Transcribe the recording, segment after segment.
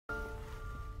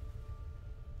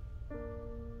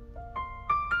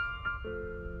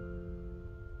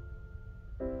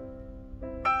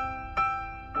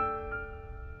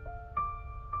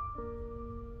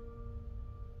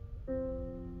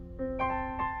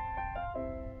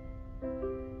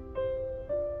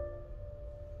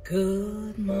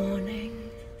Good morning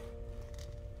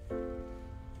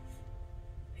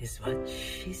is what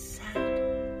she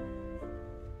said.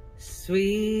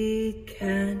 Sweet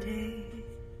candy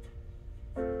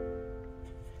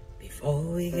before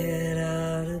we get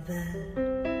out of bed,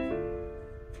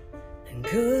 and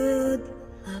good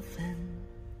loving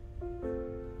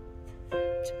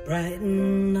to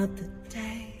brighten up the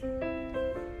day.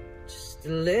 Just a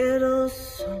little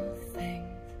something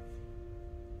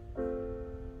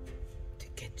to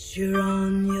get you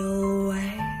on your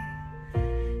way.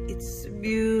 It's a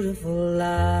beautiful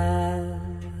life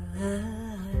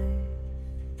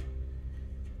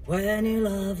when you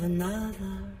love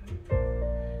another.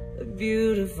 A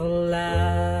beautiful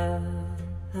life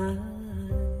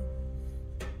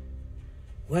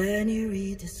when you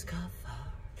rediscover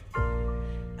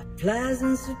a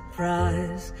pleasant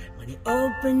surprise when you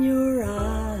open your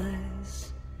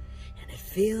eyes and it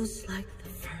feels like the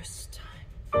first time.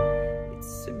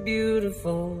 It's a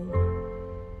beautiful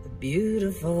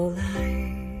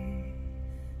life.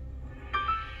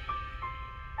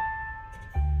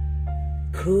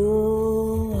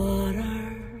 Cool water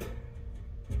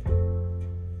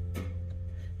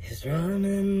is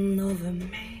running over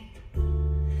me.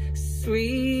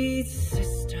 Sweet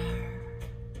sister,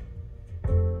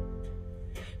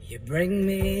 you bring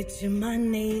me to my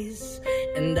knees,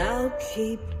 and I'll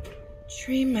keep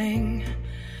dreaming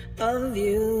of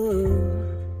you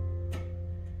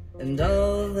and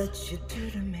all that you do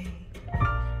to me.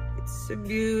 It's a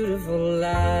beautiful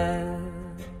life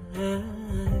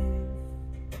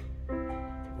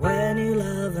when you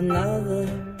love another.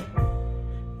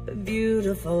 A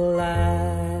beautiful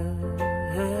life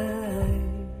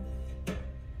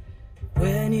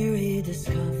when you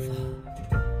rediscover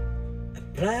a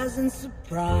pleasant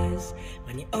surprise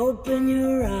when you open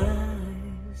your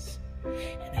eyes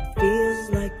and it feels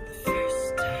like the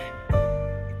first time.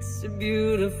 It's a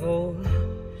beautiful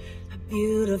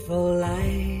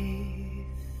life.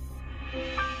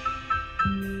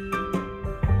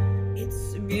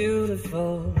 It's a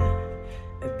beautiful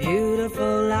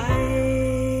life.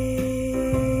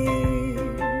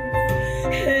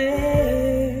 Hey.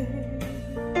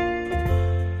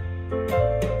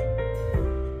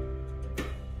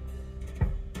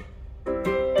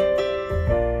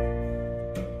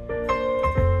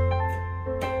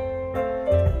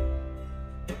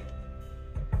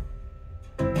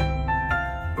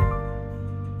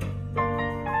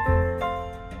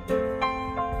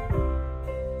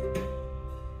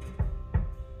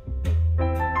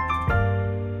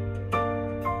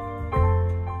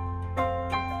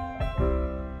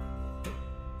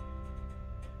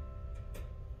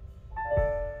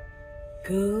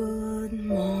 Good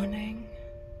morning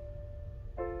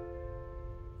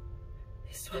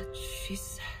is what she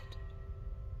said.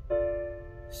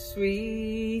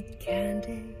 Sweet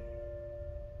candy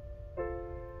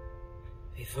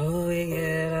before we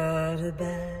get out of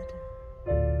bed,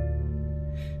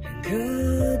 and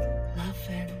good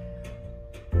loving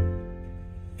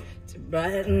to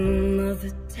brighten up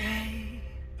the day.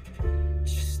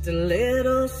 Just a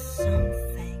little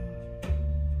something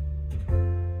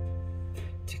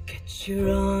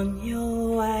you're on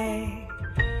your way.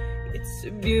 It's a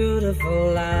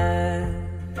beautiful life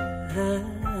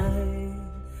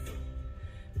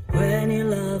when you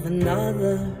love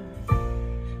another.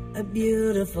 A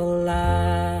beautiful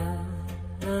life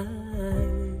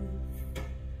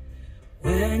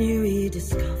when you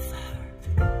rediscover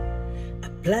a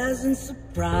pleasant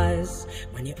surprise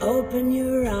when you open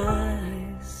your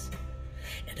eyes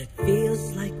and it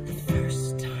feels like the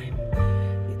first time.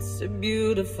 It's a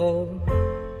beautiful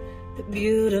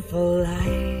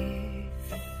life.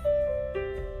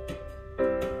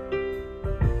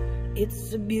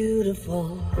 It's a beautiful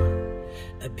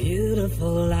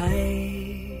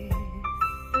life.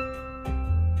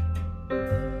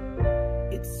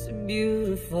 It's a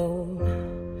beautiful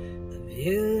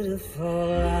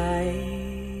life.